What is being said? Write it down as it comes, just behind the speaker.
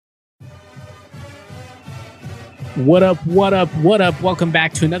What up, what up, what up? Welcome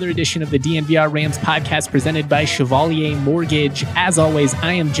back to another edition of the DNVR Rams podcast presented by Chevalier Mortgage. As always,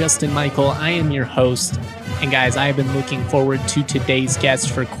 I am Justin Michael. I am your host. And guys, I have been looking forward to today's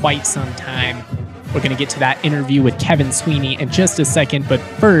guest for quite some time. We're going to get to that interview with Kevin Sweeney in just a second. But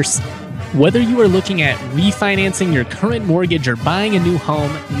first, whether you are looking at refinancing your current mortgage or buying a new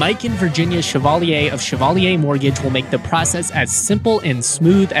home, Mike and Virginia Chevalier of Chevalier Mortgage will make the process as simple and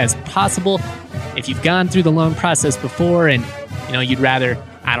smooth as possible. If you've gone through the loan process before and, you'd rather,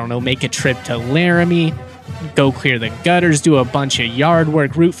 make a trip to Laramie, go clear the gutters, do a bunch of yard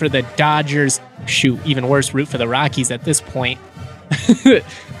work, root for the Dodgers, even worse, root for the Rockies at this point.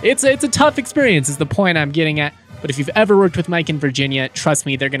 It's a tough experience is the point I'm getting at. But if you've ever worked with Mike and Virginia, trust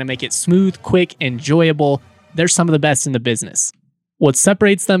me, they're going to make it smooth, quick, enjoyable. They're some of the best in the business. What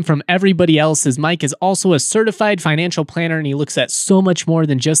separates them from everybody else is Mike is also a certified financial planner, and he looks at so much more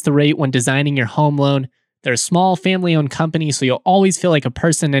than just the rate when designing your home loan. They're a small family-owned company, so you'll always feel like a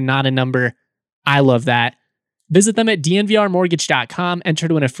person and not a number. I love that. Visit them at dnvrmortgage.com. Enter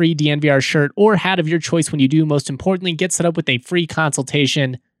to win a free DNVR shirt or hat of your choice when you do. Most importantly, get set up with a free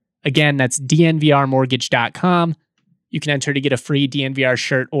consultation. Again, that's dnvrmortgage.com. You can enter to get a free DNVR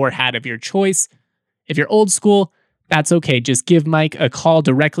shirt or hat of your choice. If you're old school, that's okay. Just give Mike a call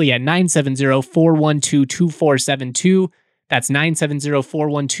directly at 970-412-2472. That's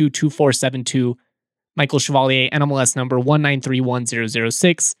 970-412-2472. Michael Chevalier, NMLS number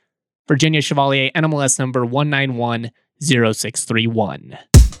 1931006. Virginia Chevalier, NMLS number 1910631.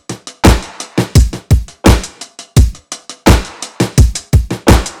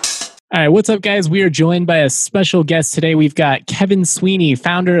 All right, what's up, guys? We are joined by a special guest today. We've got Kevin Sweeney,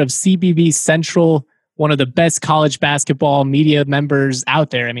 founder of CBB Central, one of the best college basketball media members out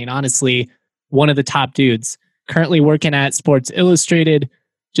there. I mean, honestly, one of the top dudes. Currently working at Sports Illustrated.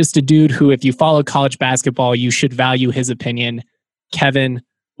 Just a dude who, if you follow college basketball, you should value his opinion. Kevin,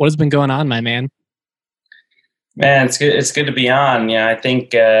 what has been going on, my man? Man, it's good. It's good to be on. Yeah, I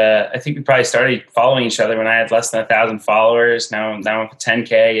think we probably started following each other when I had less than 1,000 followers. Now I'm at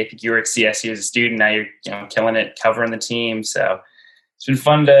 10K. I think you were at CSU as a student. Now you're killing it, covering the team. So it's been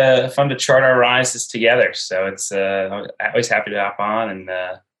fun to chart our rises together. So it's always happy to hop on and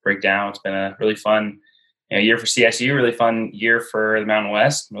break down. It's been a really fun year for CSU, really fun year for the Mountain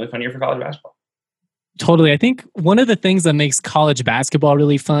West, really fun year for college basketball. Totally. I think one of the things that makes college basketball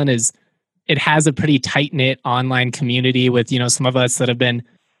really fun is it has a pretty tight-knit online community with, some of us that have been,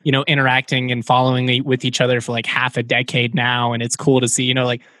 interacting and following with each other for like half a decade now. And it's cool to see,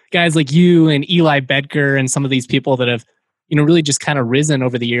 like guys like you and Eli Bedker and some of these people that have, really just kind of risen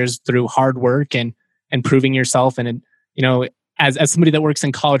over the years through hard work and proving yourself. And, as somebody that works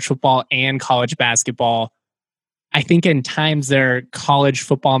in college football and college basketball, I think in times there are college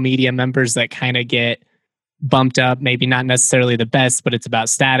football media members that kind of get bumped up, maybe not necessarily the best, but it's about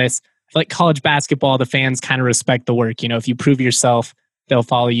status. Like college basketball, the fans kind of respect the work. If you prove yourself, they'll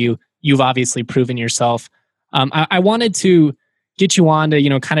follow you. You've obviously proven yourself. I wanted to get you on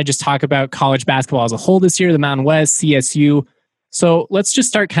to, kind of just talk about college basketball as a whole this year, the Mountain West, CSU. So let's just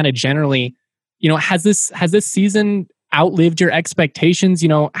start kind of generally, has this season outlived your expectations?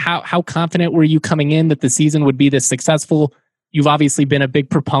 How confident were you coming in that the season would be this successful? You've obviously been a big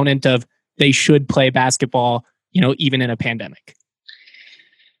proponent of they should play basketball, even in a pandemic.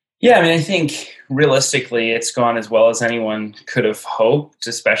 Yeah, I mean, I think realistically it's gone as well as anyone could have hoped,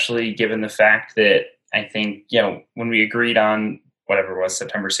 especially given the fact that I think, when we agreed on whatever it was,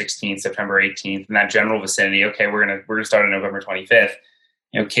 September 16th, September 18th, in that general vicinity, okay, we're gonna start on November 25th.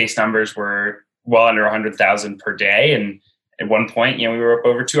 Case numbers were well under 100,000 per day, and at one point, we were up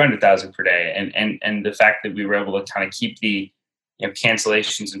over 200,000 per day. And the fact that we were able to kind of keep the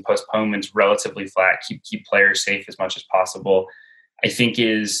cancellations and postponements relatively flat, keep players safe as much as possible, I think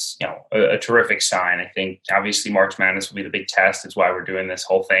is a terrific sign. I think obviously March Madness will be the big test. It's why we're doing this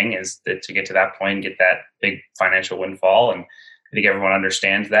whole thing, is that to get to that point and get that big financial windfall. And I think everyone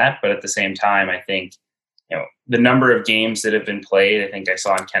understands that. But at the same time, I think the number of games that have been played, I think I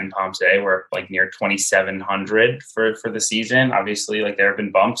saw on KenPom today, we're like near 2,700 for the season. Obviously, like there have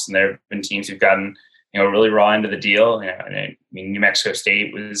been bumps and there have been teams who've gotten really raw into the deal. I mean, New Mexico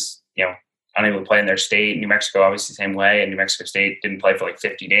State was unable to play in their state. New Mexico, obviously, the same way. And New Mexico State didn't play for like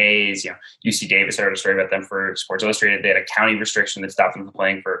 50 days. UC Davis, I heard a story about them for Sports Illustrated. They had a county restriction that stopped them from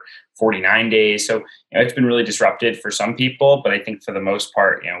playing for 49 days. So, it's been really disrupted for some people. But I think for the most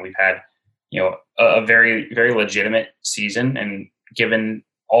part, we've had, a very, very legitimate season. And given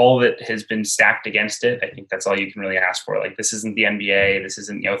all that has been stacked against it, I think that's all you can really ask for. Like, this isn't the NBA. This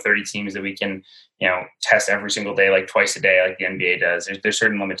isn't, 30 teams that we can, test every single day, like twice a day, like the NBA does. There's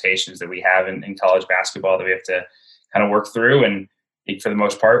certain limitations that we have in college basketball that we have to kind of work through. And I think for the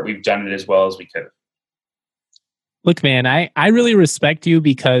most part, we've done it as well as we could. Look, man, I really respect you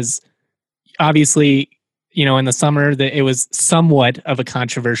because obviously, in the summer that it was somewhat of a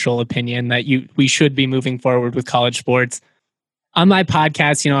controversial opinion that we should be moving forward with college sports. On my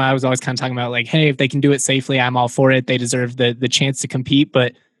podcast, I was always kind of talking about like, hey, if they can do it safely, I'm all for it. They deserve the chance to compete.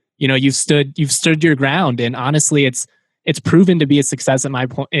 But you've stood your ground, and honestly, it's proven to be a success in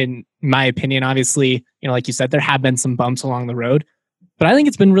my opinion. Obviously, like you said, there have been some bumps along the road, but I think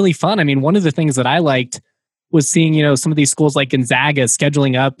it's been really fun. I mean, one of the things that I liked was seeing some of these schools like Gonzaga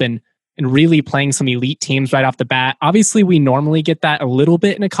scheduling up and really playing some elite teams right off the bat. Obviously, we normally get that a little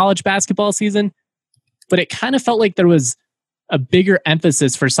bit in a college basketball season, but it kind of felt like there was a bigger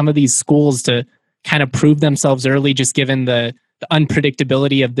emphasis for some of these schools to kind of prove themselves early, just given the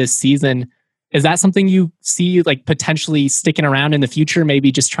unpredictability of this season. Is that something you see like potentially sticking around in the future,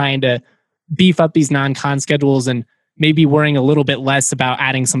 maybe just trying to beef up these non-con schedules and maybe worrying a little bit less about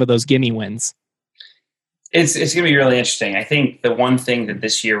adding some of those gimme wins? It's going to be really interesting. I think the one thing that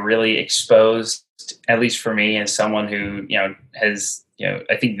this year really exposed, at least for me as someone who, has,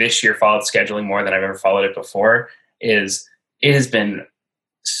 I think this year followed scheduling more than I've ever followed it before, is it has been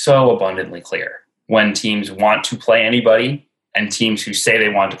so abundantly clear when teams want to play anybody and teams who say they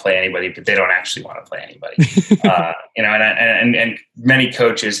want to play anybody, but they don't actually want to play anybody. And many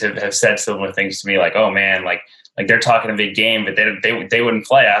coaches have said similar things to me, like, oh man, like they're talking a big game, but they wouldn't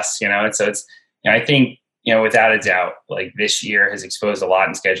play us, And so it's, I think, without a doubt, like this year has exposed a lot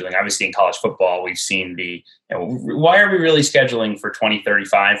in scheduling. Obviously in college football, we've seen why are we really scheduling for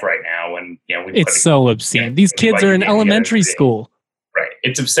 2035 right now when, it's so obscene. These kids are in elementary school. Right.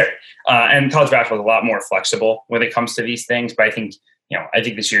 It's absurd. And college basketball is a lot more flexible when it comes to these things. But I think,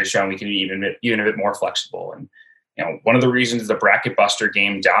 this year has shown we can be even a bit more flexible. And, one of the reasons the bracket buster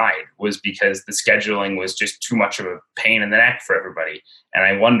game died was because the scheduling was just too much of a pain in the neck for everybody. And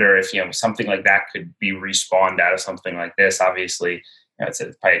I wonder if, something like that could be respawned out of something like this. Obviously, it's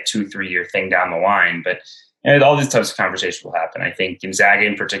probably a 2-3 year thing down the line, but all these types of conversations will happen. I think Gonzaga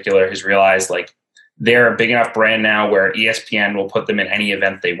in particular has realized like they're a big enough brand now where ESPN will put them in any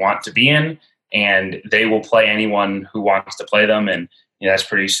event they want to be in, and they will play anyone who wants to play them. And that's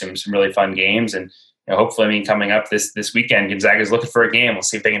produced some really fun games. And hopefully, coming up this weekend, Gonzaga is looking for a game. We'll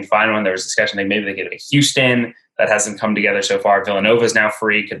see if they can find one. There was discussion that maybe they get a Houston. That hasn't come together so far. Villanova is now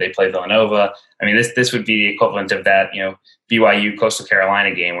free. Could they play Villanova? I mean, this would be the equivalent of that, BYU Coastal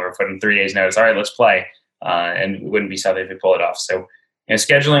Carolina game where we're putting 3 days notice. All right, let's play. And it wouldn't be something if we pull it off. So,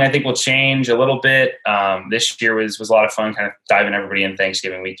 scheduling, I think, will change a little bit. This year was a lot of fun, kind of diving everybody in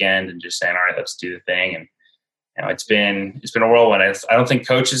Thanksgiving weekend and just saying, all right, let's do the thing. And it's been a whirlwind. I don't think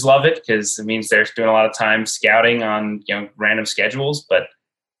coaches love it because it means they're doing a lot of time scouting on random schedules, but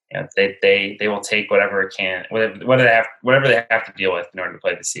they will take whatever they have to deal with in order to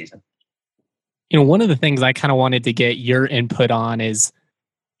play the season. One of the things I kind of wanted to get your input on is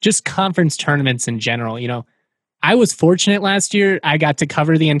just conference tournaments in general. I was fortunate last year. I got to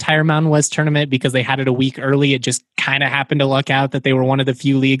cover the entire Mountain West tournament because they had it a week early. It just kind of happened to luck out that they were one of the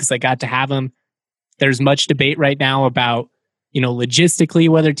few leagues that got to have them. There's much debate right now about, logistically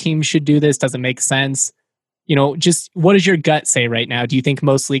whether teams should do this. Does it make sense? Just what does your gut say right now? Do you think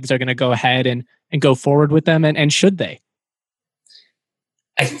most leagues are going to go ahead and go forward with them? And should they?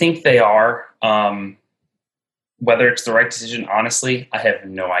 I think they are. Whether it's the right decision, honestly, I have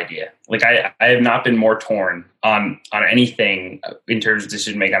no idea. Like I have not been more torn on anything in terms of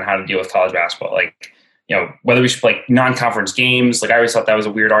decision making on how to deal with college basketball. Like, whether we should play non-conference games. Like I always thought that was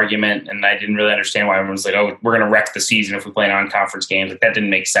a weird argument, and I didn't really understand why everyone was like, "Oh, we're going to wreck the season if we play non-conference games." Like that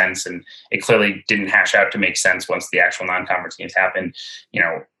didn't make sense, and it clearly didn't hash out to make sense once the actual non-conference games happened.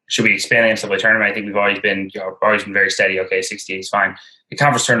 Should we expand the NCAA tournament? I think we've always been very steady. Okay, 68 is fine. The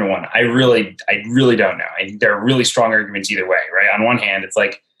conference tournament one, I really don't know. There are really strong arguments either way, right? On one hand, it's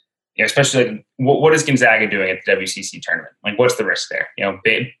like, especially like, what is Gonzaga doing at the WCC tournament? Like, what's the risk there?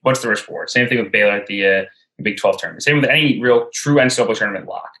 What's the risk reward? Same thing with Baylor at the Big 12 tournament. Same with any real true NCAA tournament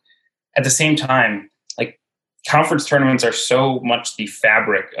lock. At the same time, like conference tournaments are so much the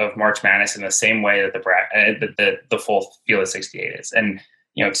fabric of March Madness in the same way that the full field of 68 is. And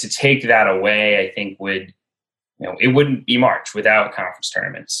to take that away, I think would. It wouldn't be March without conference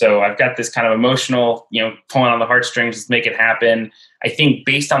tournaments. So I've got this kind of emotional, pulling on the heartstrings, let's make it happen. I think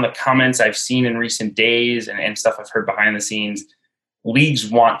based on the comments I've seen in recent days and stuff I've heard behind the scenes, leagues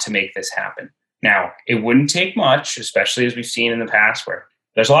want to make this happen. Now, it wouldn't take much, especially as we've seen in the past where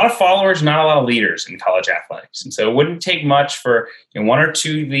there's a lot of followers, not a lot of leaders in college athletics. And so it wouldn't take much for one or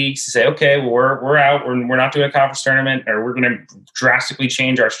two leagues to say, okay, well, we're out. We're not doing a conference tournament, or we're going to drastically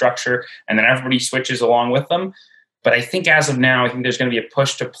change our structure. And then everybody switches along with them. But I think as of now, I think there's going to be a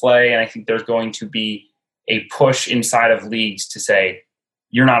push to play. And I think there's going to be a push inside of leagues to say,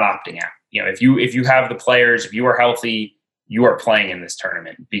 you're not opting out. If you have the players, if you are healthy, you are playing in this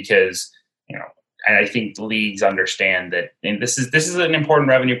tournament, because, and I think the leagues understand that, and this is an important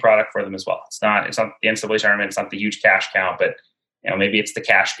revenue product for them as well. It's not the NCAA tournament. It's not the huge cash count, but maybe it's the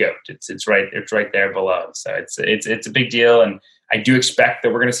cash goat. It's right there below. So it's a big deal, and I do expect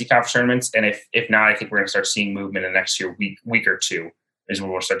that we're going to see conference tournaments. And if not, I think we're going to start seeing movement in the next week or two is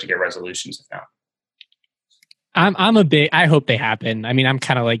when we'll start to get resolutions. If not, I hope they happen. I mean, I'm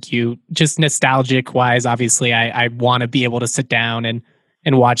kind of like you, just nostalgic wise. Obviously, I want to be able to sit down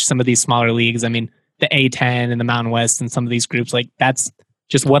and watch some of these smaller leagues. I mean, the A10 and the Mountain West and some of these groups, like, that's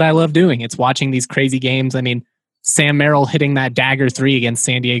just what I love doing. It's watching these crazy games. I mean, Sam Merrill hitting that dagger 3 against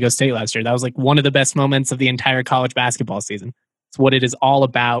San Diego State last year. That was like one of the best moments of the entire college basketball season. It's what it is all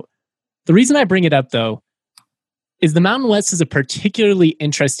about. The reason I bring it up, though, is the Mountain West is a particularly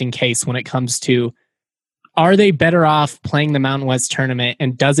interesting case when it comes to, are they better off playing the Mountain West tournament,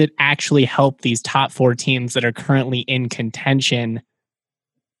 and does it actually help these top 4 teams that are currently in contention?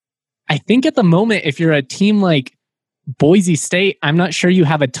 I think at the moment, if you're a team like Boise State, I'm not sure you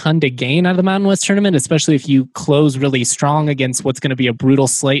have a ton to gain out of the Mountain West tournament, especially if you close really strong against what's going to be a brutal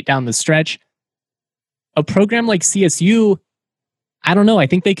slate down the stretch. A program like CSU, I don't know. I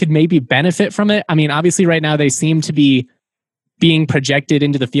think they could maybe benefit from it. I mean, obviously right now they seem to be being projected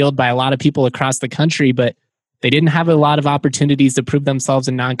into the field by a lot of people across the country, but they didn't have a lot of opportunities to prove themselves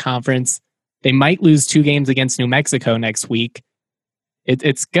in non-conference. They might lose 2 games against New Mexico next week.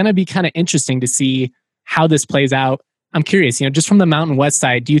 It's going to be kind of interesting to see how this plays out. I'm curious, just from the Mountain West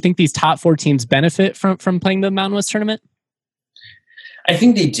side, do you think these top 4 teams benefit from playing the Mountain West tournament? I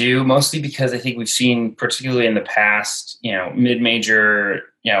think they do, mostly because I think we've seen, particularly in the past, mid-major,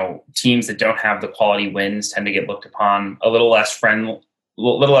 teams that don't have the quality wins tend to get looked upon a little less friendly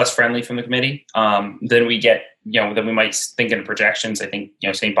from the committee than we get, than we might think in projections. I think,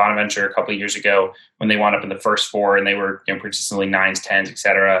 St. Bonaventure a couple of years ago, when they wound up in the first 4 and they were consistently 9s, 10s, et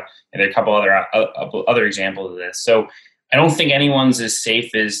cetera. And there are a couple other examples of this. So I don't think anyone's as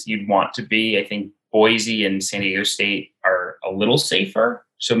safe as you'd want to be. I think Boise and San Diego State are a little safer,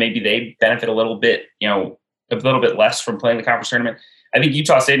 so maybe they benefit a little bit less from playing the conference tournament. I think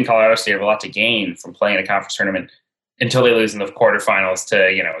Utah State and Colorado State have a lot to gain from playing a conference tournament until they lose in the quarterfinals to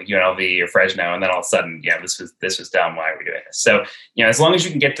UNLV or Fresno, and then all of a sudden, this was dumb. Why are we doing this? So as long as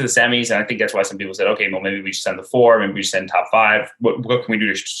you can get to the semis, and I think that's why some people said, okay, well, maybe we just send the 4, maybe we just send top 5. What can we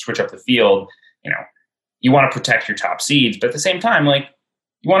do to switch up the field? You want to protect your top seeds, but at the same time,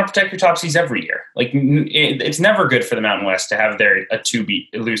 you want to protect your top seeds every year. It's never good for the Mountain West to have a 2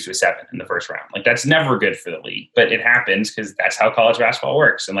 lose to a 7 in the first round. That's never good for the league, but it happens because that's how college basketball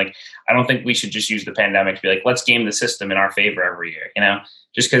works. And I don't think we should just use the pandemic to be like, let's game the system in our favor every year.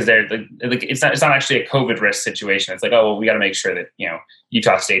 Just because it's not actually a COVID risk situation. It's like, oh, well, we got to make sure that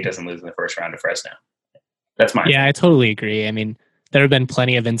Utah State doesn't lose in the first round to Fresno. That's mine. Yeah, I totally agree. I mean, there have been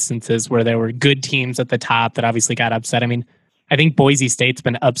plenty of instances where there were good teams at the top that obviously got upset. I mean, I think Boise State's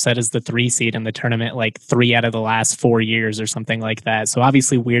been upset as the 3 seed in the tournament 3 out of the last 4 years or something like that. So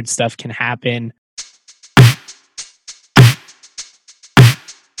obviously weird stuff can happen.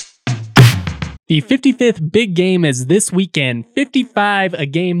 The 55th big game is this weekend. 55, a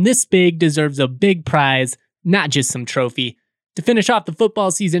game this big deserves a big prize, not just some trophy. To finish off the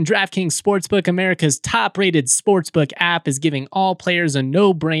football season, DraftKings Sportsbook, America's top-rated sportsbook app, is giving all players a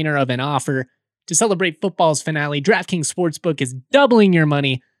no-brainer of an offer. To celebrate football's finale, DraftKings Sportsbook is doubling your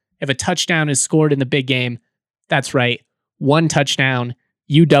money if a touchdown is scored in the big game. That's right, 1 touchdown,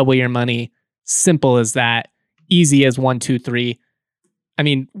 you double your money. Simple as that. Easy as 1, 2, 3. I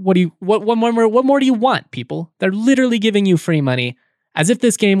mean, what more do you want, people? They're literally giving you free money. As if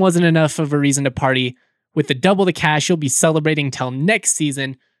this game wasn't enough of a reason to party. With the double the cash you'll be celebrating till next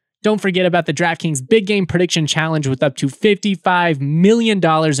season. Don't forget about the DraftKings Big Game Prediction Challenge with up to $55 million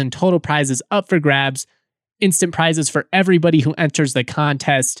in total prizes up for grabs. Instant prizes for everybody who enters the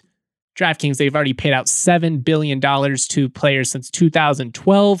contest. DraftKings, they've already paid out $7 billion to players since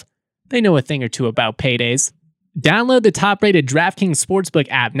 2012. They know a thing or two about paydays. Download the top-rated DraftKings Sportsbook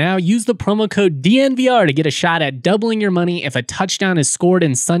app now. Use the promo code DNVR to get a shot at doubling your money if a touchdown is scored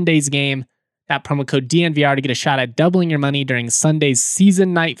in Sunday's game. That promo code DNVR to get a shot at doubling your money during Sunday's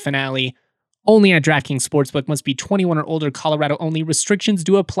season night finale. Only at DraftKings Sportsbook. Must be 21 or older. Colorado only. Restrictions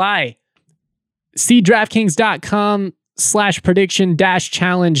do apply. See DraftKings.com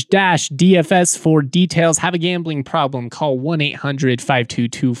DFS for details. Have a gambling problem? Call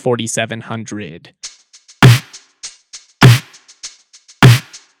 1-800-522-4700.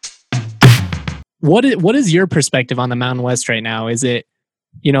 What is your perspective on the Mountain West right now? Is it,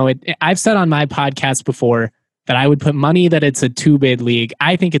 I've said on my podcast before that I would put money that it's a 2-bid league.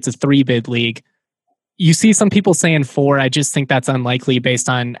 I think it's a 3-bid league. You see some people saying 4. I just think that's unlikely based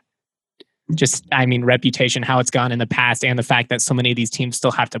on reputation, how it's gone in the past, and the fact that so many of these teams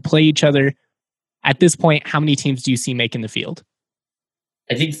still have to play each other. At this point, how many teams do you see making the field?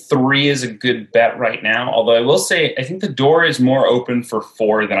 I think 3 is a good bet right now. Although I will say, I think the door is more open for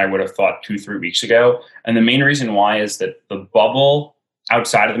 4 than I would have thought 2-3 weeks ago. And the main reason why is that the bubble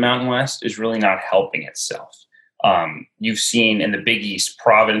outside of the Mountain West is really not helping itself. You've seen in the Big East,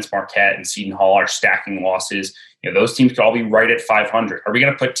 Providence, Marquette, and Seton Hall are stacking losses. Those teams could all be right at 500. Are we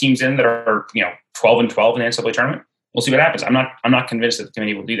going to put teams in that are 12-12 in the NCAA tournament? We'll see what happens. I'm not convinced that the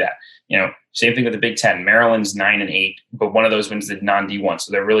committee will do that. Same thing with the Big Ten. Maryland's 9-8, but one of those wins the non-D1, so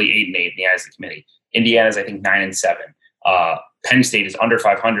they're really 8-8 in the eyes of the committee. Indiana's, I think, 9-7. Penn State is under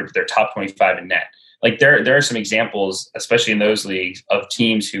 500, but they're top 25 in net. Like there are some examples, especially in those leagues, of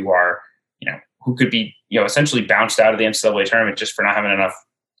teams who are who could be essentially bounced out of the NCAA tournament just for not having enough.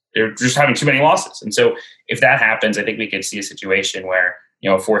 They're just having too many losses. And so if that happens, I think we could see a situation where a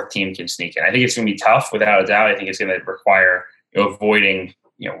 4th team can sneak in. I think it's going to be tough, without a doubt. I think it's going to require avoiding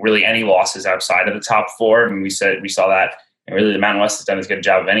really any losses outside of the top 4. I mean, we saw that, and really the Mountain West has done as good a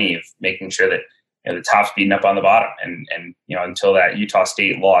job of any of making sure that the top's beating up on the bottom. And until that Utah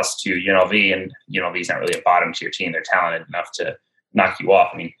State lost to UNLV, and UNLV is not really a bottom tier team. They're talented enough to knock you off.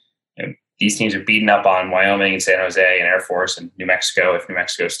 I mean, these teams are beating up on Wyoming and San Jose and Air Force and New Mexico, if New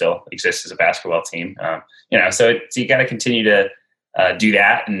Mexico still exists as a basketball team. So you got to continue to do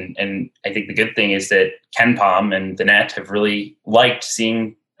that. And I think the good thing is that KenPom and the Net have really liked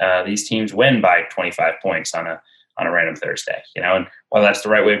seeing these teams win by 25 points on a random Thursday. And while that's the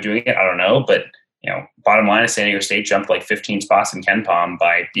right way of doing it, I don't know. But bottom line is San Diego State jumped like 15 spots in KenPom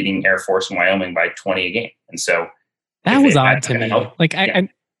by beating Air Force and Wyoming by 20 a game. And so that was odd to me. I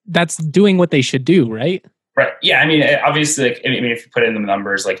that's doing what they should do, right? Right. Yeah. I mean, obviously, if you put in the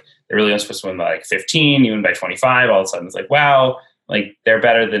numbers, like they're really only supposed to win by 15, you win by 25. All of a sudden, it's like, wow, like they're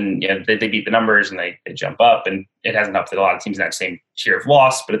better than they beat the numbers and they jump up, and it hasn't helped a lot of teams in that same tier of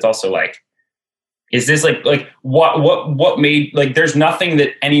loss. But it's also like, is this like what made there's nothing that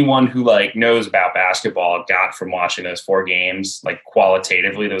anyone who knows about basketball got from watching those 4 games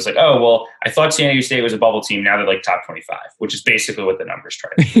qualitatively that was oh well, I thought San Diego State was a bubble team, now they're top 25, which is basically what the numbers try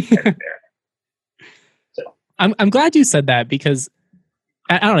to do there. So I'm glad you said that, because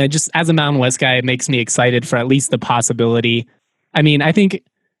I don't know, just as a Mountain West guy, it makes me excited for at least the possibility. I mean, I think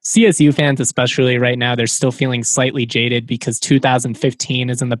CSU fans, especially right now, they're still feeling slightly jaded because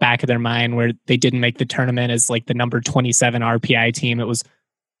 2015 is in the back of their mind, where they didn't make the tournament as the number 27 RPI team. It was,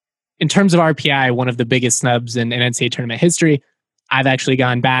 in terms of RPI, one of the biggest snubs in NCAA tournament history. I've actually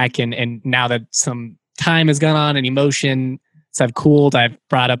gone back and now that some time has gone on and emotions have cooled, I've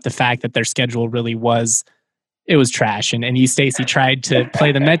brought up the fact that their schedule really was trash. And East Stacey tried to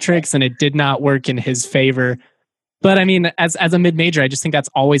play the metrics and it did not work in his favor. But I mean, as a mid-major, I just think that's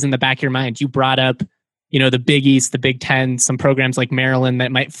always in the back of your mind. You brought up, the Big East, the Big Ten, some programs like Maryland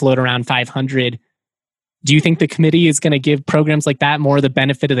that might float around 500. Do you think the committee is going to give programs like that more the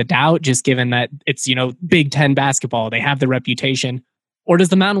benefit of the doubt, just given that it's, Big Ten basketball, they have the reputation? Or does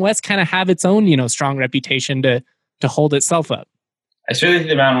the Mountain West kind of have its own, strong reputation to hold itself up? I certainly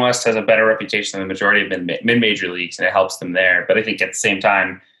think the Mountain West has a better reputation than the majority of mid-major leagues, and it helps them there. But I think at the same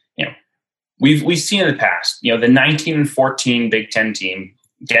time, We've seen in the past, the 19-14 Big Ten team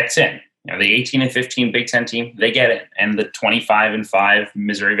gets in. The 18-15 Big Ten team, they get in, and the 25-5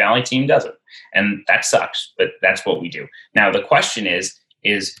 Missouri Valley team doesn't, and that sucks. But that's what we do. Now the question is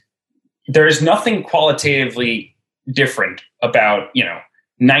there is nothing qualitatively different about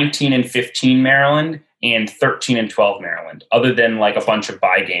 19-15 Maryland and 13-12 Maryland, other than a bunch of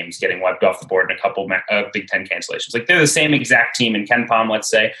bye games getting wiped off the board and a couple Big Ten cancellations. They're the same exact team in KenPom, let's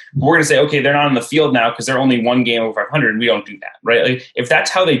say. We're going to say, okay, they're not on the field now because they're only one game over 500, and we don't do that, right? If that's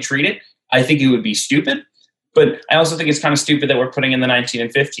how they treat it, I think it would be stupid. But I also think it's kind of stupid that we're putting in the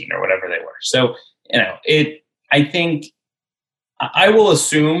 19-15 or whatever they were. So, I think I will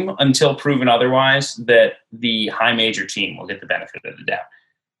assume, until proven otherwise, that the high major team will get the benefit of the doubt.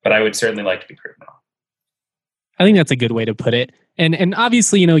 But I would certainly like to be proven wrong. I think that's a good way to put it. And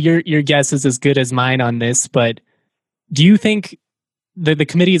obviously, your guess is as good as mine on this, but do you think that the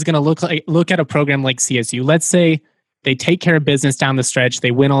committee is going to look at a program like CSU? Let's say They take care of business down the stretch.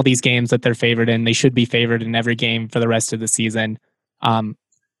 They win all these games that they're favored in. They should be favored in every game for the rest of the season.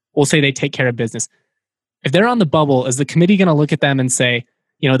 We'll say they take care of business. If they're on the bubble, is the committee going to look at them and say,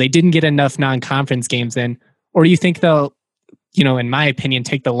 they didn't get enough non-conference games in? Or do you think they'll, in my opinion,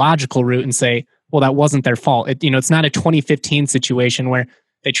 take the logical route and say, well, that wasn't their fault. It's not a 2015 situation where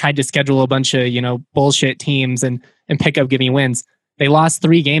they tried to schedule a bunch of, bullshit teams and pick up giving wins. They lost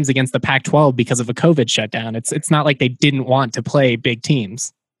 3 games against the Pac-12 because of a COVID shutdown. It's not like they didn't want to play big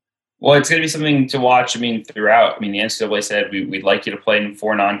teams. Well, it's going to be something to watch. Throughout. The NCAA said we'd like you to play in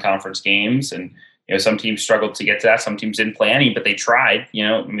 4 non-conference games, and some teams struggled to get to that. Some teams didn't play any, but they tried.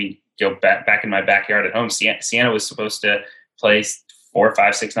 Go back in my backyard at home. Siena was supposed to play 4,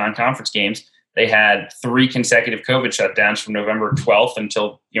 5, 6 non-conference games. They had 3 consecutive COVID shutdowns from November 12th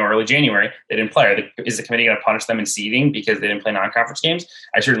until early January. They didn't play. Is the committee going to punish them in seeding because they didn't play non-conference games?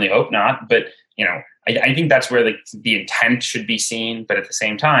 I certainly hope not. But I think that's where the intent should be seen. But at the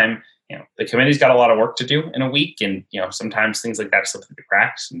same time, the committee's got a lot of work to do in a week, and sometimes things like that slip through the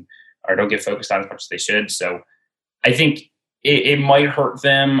cracks or don't get focused on as much as they should. So I think it might hurt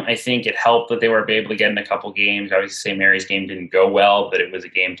them. I think it helped that they were able to get in a couple games. Obviously, St. Mary's game didn't go well, but it was a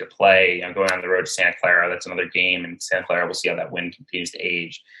game to play. Going on the road to Santa Clara, that's another game, and Santa Clara, we'll see how that win continues to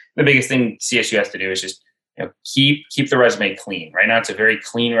age. The biggest thing CSU has to do is just keep the resume clean. Right now, it's a very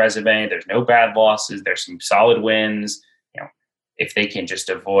clean resume. There's no bad losses. There's some solid wins. If they can just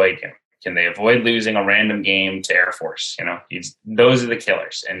avoid, can they avoid losing a random game to Air Force? Those are the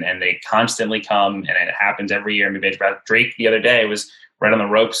killers, and they constantly come, and it happens every year. Drake the other day was right on the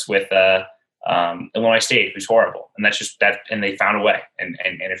ropes with Illinois State, who's horrible, and that's just that. And they found a way. And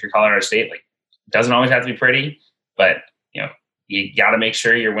if you're Colorado State, it doesn't always have to be pretty, but you got to make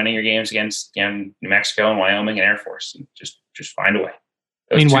sure you're winning your games against New Mexico and Wyoming and Air Force, and just find a way.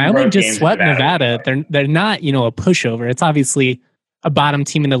 Wyoming just swept Nevada. They're not a pushover. It's obviously a bottom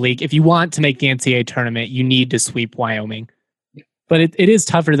team in the league. If you want to make the NCAA tournament, you need to sweep Wyoming. But it is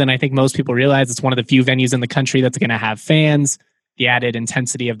tougher than I think most people realize. It's one of the few venues in the country that's going to have fans, the added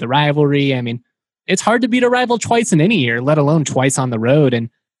intensity of the rivalry. It's hard to beat a rival twice in any year, let alone twice on the road. And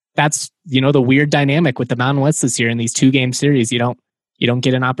that's, the weird dynamic with the Mountain West this year in these 2-game series. You don't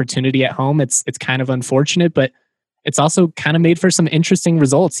get an opportunity at home. It's kind of unfortunate, but it's also kind of made for some interesting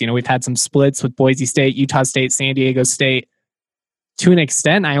results. We've had some splits with Boise State, Utah State, San Diego State. To an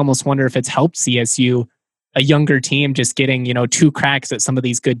extent, I almost wonder if it's helped CSU, a younger team, just getting, 2 cracks at some of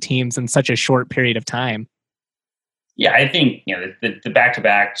these good teams in such a short period of time. Yeah, I think, the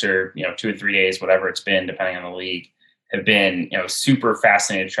back-to-backs or, 2 or 3 days, whatever it's been, depending on the league, have been, super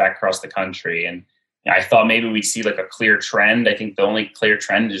fascinating to track across the country. And I thought maybe we'd see a clear trend. I think the only clear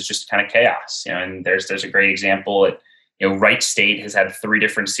trend is just kind of chaos. And there's a great example at, Wright State has had 3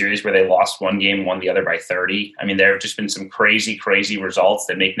 different series where they lost one game, won the other by 30. There have just been some crazy, crazy results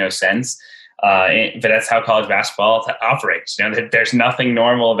that make no sense. But that's how college basketball operates. There's nothing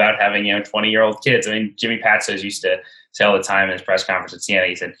normal about having 20-year-old kids. Jimmy Patsos used to say all the time in his press conference at Siena.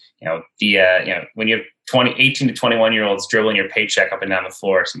 He said, when you have 18 to 21-year-olds dribbling your paycheck up and down the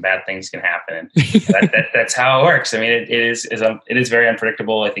floor, some bad things can happen. And that's how it works. It is very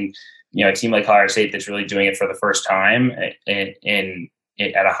unpredictable. I think a team like Colorado State that's really doing it for the first time at a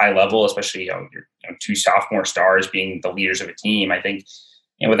high level, especially your 2 sophomore stars being the leaders of a team. I think.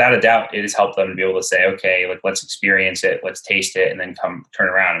 And without a doubt, it has helped them to be able to say, okay, let's experience it, let's taste it, and then come turn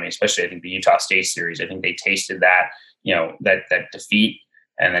around. Especially I think the Utah State series, I think they tasted that, that defeat,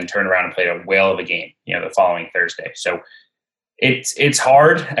 and then turned around and played a whale of a game, the following Thursday. So it's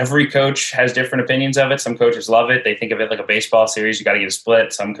hard. Every coach has different opinions of it. Some coaches love it. They think of it like a baseball series. You got to get a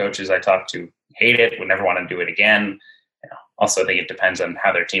split. Some coaches I talk to hate it, would never want to do it again. Also, I think it depends on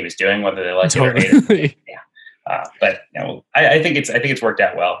how their team is doing, whether they like it or hate it. Yeah. But I think it's worked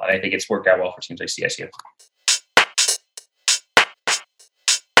out well, and I think it's worked out well for teams like CSU.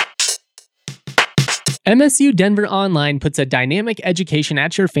 MSU Denver Online puts a dynamic education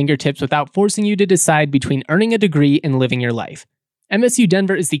at your fingertips without forcing you to decide between earning a degree and living your life. MSU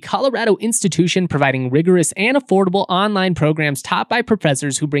Denver is the Colorado institution providing rigorous and affordable online programs taught by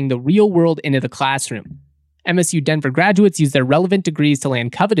professors who bring the real world into the classroom. MSU Denver graduates use their relevant degrees to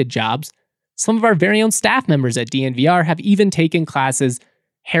land coveted jobs. Some of our very own staff members at DNVR have even taken classes.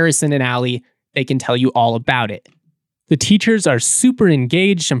 Harrison and Allie, they can tell you all about it. The teachers are super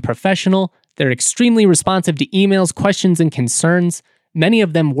engaged and professional. They're extremely responsive to emails, questions, and concerns. Many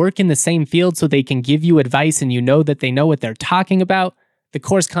of them work in the same field so they can give you advice and you know that they know what they're talking about. The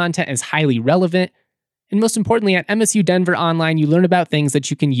course content is highly relevant. And most importantly, at MSU Denver Online, you learn about things that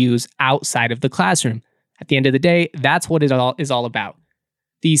you can use outside of the classroom. At the end of the day, that's what it all is all about.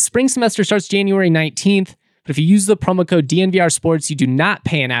 The spring semester starts January 19th. But if you use the promo code DNVR Sports, you do not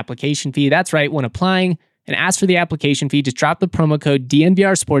pay an application fee. That's right. When applying and ask for the application fee, just drop the promo code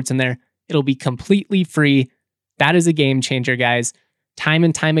DNVR Sports in there. It'll be completely free. That is a game changer, guys. Time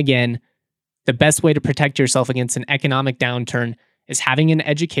and time again, the best way to protect yourself against an economic downturn is having an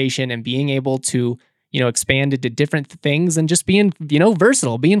education and being able to, expand into different things and just being,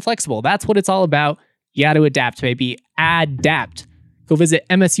 versatile, being flexible. That's what it's all about. You got to adapt, baby. Adapt. Go visit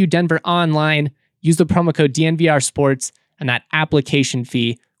MSU Denver online. Use the promo code DNVR Sports, and that application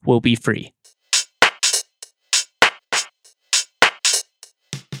fee will be free.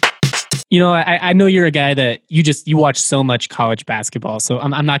 I know you're a guy that you watch so much college basketball, so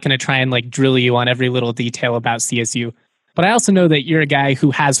I'm not going to try and drill you on every little detail about CSU. But I also know that you're a guy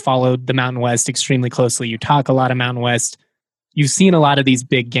who has followed the Mountain West extremely closely. You talk a lot of Mountain West. You've seen a lot of these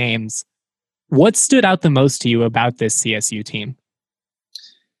big games. What stood out the most to you about this CSU team?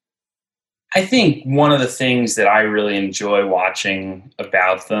 I think one of the things that I really enjoy watching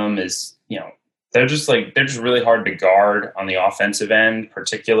about them is, they're just really hard to guard on the offensive end,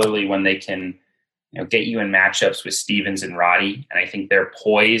 particularly when they can, get you in matchups with Stevens and Roddy. And I think their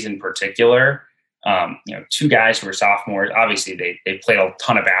poise in particular, two guys who are sophomores, obviously they played a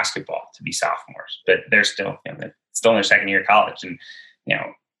ton of basketball to be sophomores, but they're still, they're still in their second year of college. And,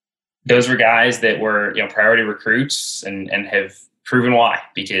 those were guys that were, priority recruits and have proven why,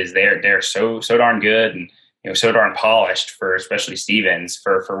 because they're so darn good and, so darn polished for especially Stevens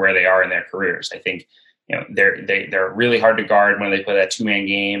for where they are in their careers. I think, they're really hard to guard when they play that 2-man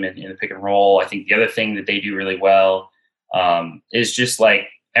game and in the pick and roll. I think the other thing that they do really well is just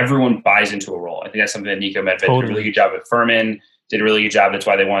everyone buys into a role. I think that's something that Nico Medved did a really good job at Furman, did a really good job. That's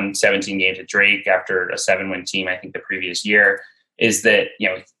why they won 17 games at Drake after a 7-win team, I think the previous year, is that,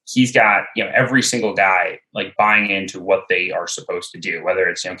 he's got, every single guy buying into what they are supposed to do, whether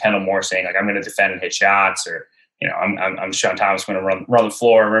it's, Kendall Moore saying I'm going to defend and hit shots, or, I'm Sean Thomas going to run the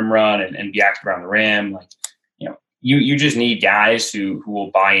floor, rim run and be active around the rim. You just need guys who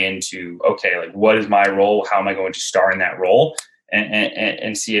will buy into, okay, what is my role? How am I going to star in that role?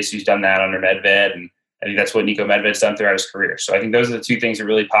 And CSU's done that under Medved. And I think that's what Nico Medved's done throughout his career. So I think those are the two things that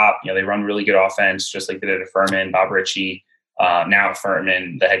really pop. They run really good offense, just like they did at Furman. Bob Ritchie, now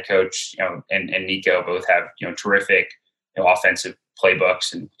Furman, the head coach, and Nico both have, terrific, offensive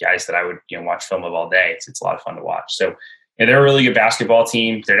playbooks and guys that I would, watch film of all day. It's a lot of fun to watch. So they're a really good basketball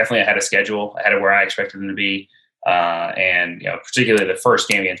team. They're definitely ahead of schedule, ahead of where I expected them to be. And particularly the first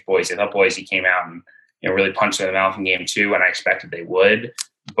game against Boise, I thought Boise came out and, really punched them in the mouth in game 2, and I expected they would.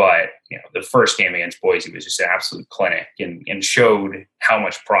 But, the first game against Boise was just an absolute clinic and showed how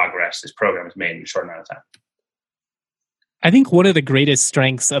much progress this program has made in a short amount of time. I think one of the greatest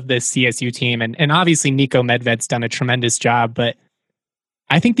strengths of this CSU team, and obviously Nico Medved's done a tremendous job, but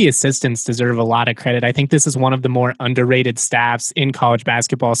I think the assistants deserve a lot of credit. I think this is one of the more underrated staffs in college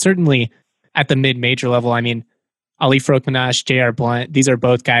basketball, certainly at the mid-major level. I mean, Ali Frokmanash, J.R. Blunt, these are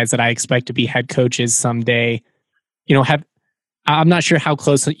both guys that I expect to be head coaches someday. I'm not sure how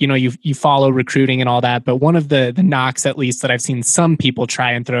close, you follow recruiting and all that, but one of the knocks, at least, that I've seen some people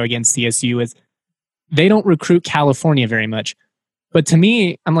try and throw against CSU is they don't recruit California very much. But to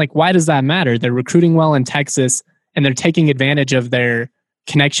me, I'm why does that matter? They're recruiting well in Texas, and they're taking advantage of their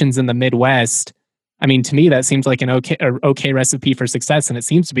connections in the Midwest. I mean, to me, that seems like an okay recipe for success, and it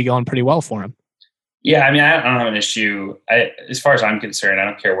seems to be going pretty well for them. Yeah, I mean, I don't have an issue. As far as I'm concerned, I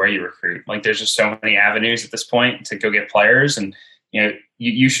don't care where you recruit. There's just so many avenues at this point to go get players, and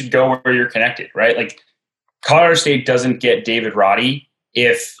you should go where you're connected, right? Colorado State doesn't get David Roddy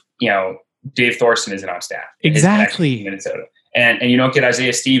if Dave Thorson isn't on staff. Exactly. In Minnesota. And you don't get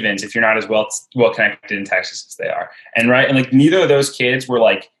Isaiah Stevens if you're not as well connected in Texas as they are. And neither of those kids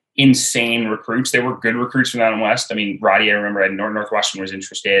were insane recruits. They were good recruits from Mountain West. I mean, Roddy, I remember at Northwestern was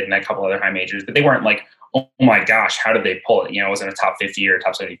interested, and a couple other high majors, but they weren't oh my gosh, how did they pull it? It wasn't a top 50 or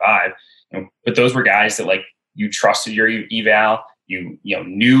top 75. But those were guys that you trusted your eval. You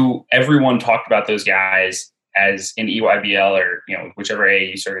knew everyone talked about those guys as in EYBL or whichever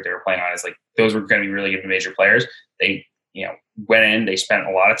AAU circuit they were playing on, as those were going to be really good major players. They went in, they spent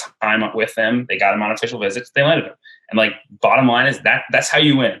a lot of time with them, they got them on official visits, they landed them. And bottom line is that's how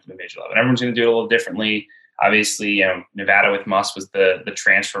you win at the major level. And everyone's going to do it a little differently. Obviously, Nevada with Muss was the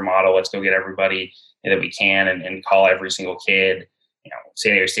transfer model. Let's go get everybody that we can and call every single kid.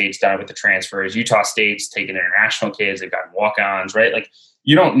 San Diego State's done it with the transfers. Utah State's taken international kids. They've gotten walk-ons, right?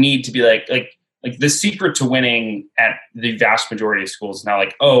 You don't need to be the secret to winning at the vast majority of schools is not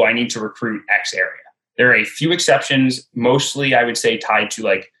I need to recruit X area. There are a few exceptions, mostly I would say tied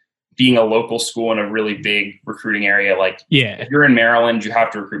to being a local school in a really big recruiting area. Like, yeah, if you're in Maryland, you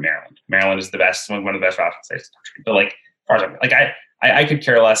have to recruit Maryland. Maryland is the best, one of the best basketball states in the country. But like, as far as I could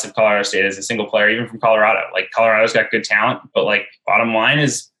care less if Colorado State is a single player, even from Colorado. Like, Colorado's got good talent, but like, bottom line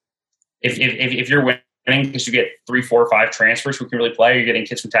is, if you're winning because you get 3, 4, 5 transfers who can really play, you're getting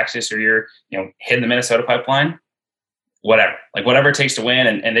kids from Texas, or you're hitting the Minnesota pipeline, whatever. Like, whatever it takes to win,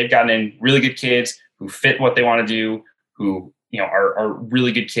 and they've gotten in really good kids who fit what they want to do, who are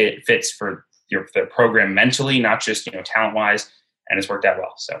really good fits for their program mentally, not just talent wise, and it's worked out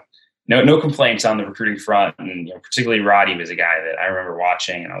well. So no complaints on the recruiting front, and particularly Roddy was a guy that I remember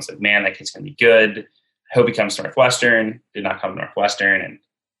watching, and I was like, man, that kid's gonna be good. I hope he comes to Northwestern. Did not come to Northwestern, and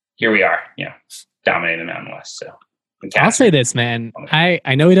here we are, dominating the Mountain West. So I'll say this, man.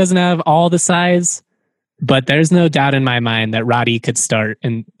 I know he doesn't have all the size, but there's no doubt in my mind that Roddy could start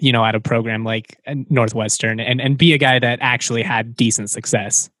at a program like Northwestern and be a guy that actually had decent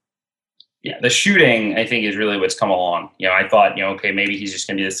success. Yeah, the shooting, I think, is really what's come along. I thought, okay, maybe he's just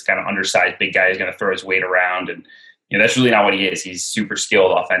going to be this kind of undersized big guy who's going to throw his weight around. And, that's really not what he is. He's super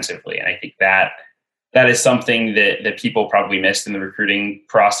skilled offensively. And I think that is something that people probably missed in the recruiting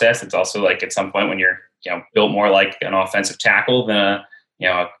process. It's also like at some point when you're, built more like an offensive tackle than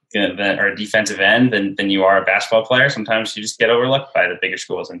or a defensive end than you are a basketball player. Sometimes you just get overlooked by the bigger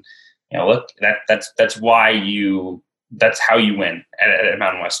schools. And, look, that's how you win at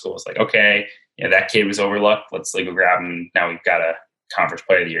Mountain West schools. Like, okay, that kid was overlooked. Let's go grab him. Now we've got a conference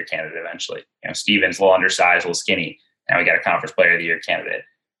player of the year candidate eventually. Stevens, a little undersized, a little skinny. Now we got a conference player of the year candidate.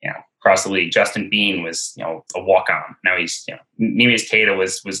 Across the league, Justin Bean was, a walk-on. Now he's, Neemias Queta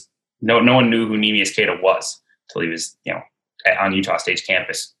was no one knew who Neemias Queta was until he was, on Utah State's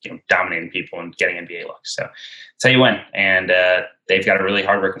campus, dominating people and getting NBA looks. So that's how you win. And they've got a really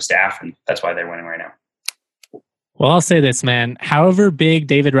hardworking staff, and that's why they're winning right now. Well, I'll say this, man. However big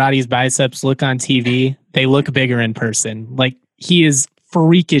David Roddy's biceps look on TV, they look bigger in person. Like, he is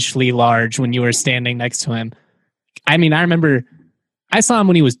freakishly large when you were standing next to him. I mean, I remember I saw him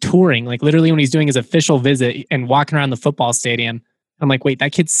when he was touring, like literally when he's doing his official visit and walking around the football stadium. I'm like, wait,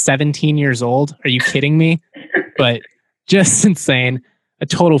 that kid's 17 years old? Are you kidding me? But just insane. A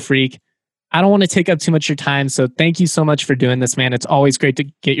total freak. I don't want to take up too much of your time, so thank you so much for doing this, man. It's always great to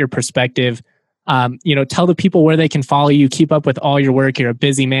get your perspective. Tell the people where they can follow you, keep up with all your work. You're a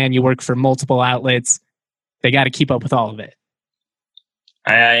busy man. You work for multiple outlets. They got to keep up with all of it.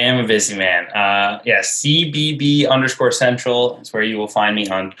 I am a busy man. CBB_Central is where you will find me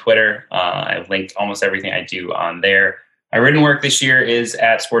on Twitter. I've linked almost everything I do on there. My written work this year is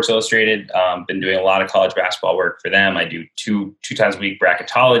at Sports Illustrated. Been doing a lot of college basketball work for them. I do two times a week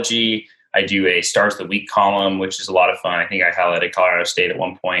bracketology. I do a Stars of the Week column, which is a lot of fun. I think I highlighted Colorado State at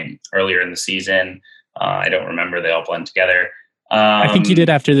one point earlier in the season. I don't remember. They all blend together. I think you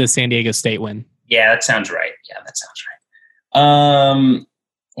did after the San Diego State win. Yeah, that sounds right.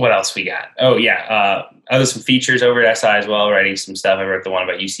 What else we got? Oh, yeah. There's some features over at SI as well, writing some stuff. I wrote the one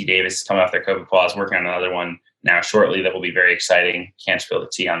about UC Davis coming off their COVID pause, working on another one now shortly that will be very exciting. Can't spill the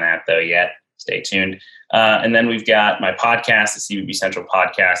tea on that, though, yet. Stay tuned. And then we've got my podcast, the CBB Central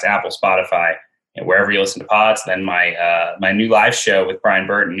Podcast, Apple, Spotify, and wherever you listen to pods. Then my new live show with Brian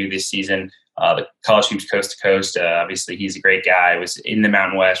Burton, new this season, the College Hoops Coast to Coast. Obviously, he's a great guy. Was in the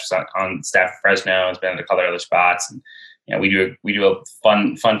Mountain West, was on staff at Fresno, has been at a couple other spots. And we do a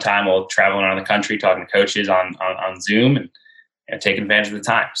fun time while traveling around the country, talking to coaches on Zoom and taking advantage of the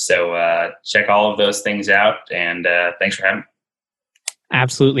time. So check all of those things out. And thanks for having me.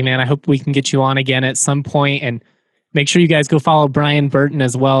 Absolutely, man. I hope we can get you on again at some point, and make sure you guys go follow Brian Burton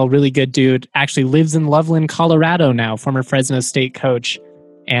as well. Really good dude. Actually lives in Loveland, Colorado now, former Fresno State coach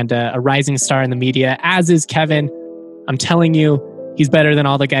and a rising star in the media, as is Kevin. I'm telling you, he's better than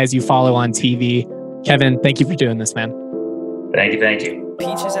all the guys you follow on TV. Kevin, thank you for doing this, man. Thank you.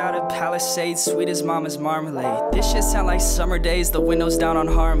 Peaches out of Palisades, sweet as mama's marmalade. This shit sound like summer days, the windows down on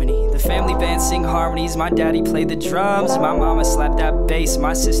Harmony. The family band sing harmonies, my daddy played the drums. My mama slapped that bass,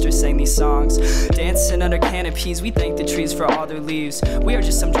 my sister sang these songs. Dancing under canopies, we thank the trees for all their leaves. We are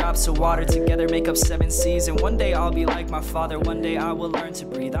just some drops of water, together make up 7 seas. And one day I'll be like my father, one day I will learn to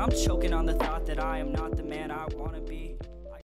breathe. I'm choking on the thought that I am not the man I wanna be.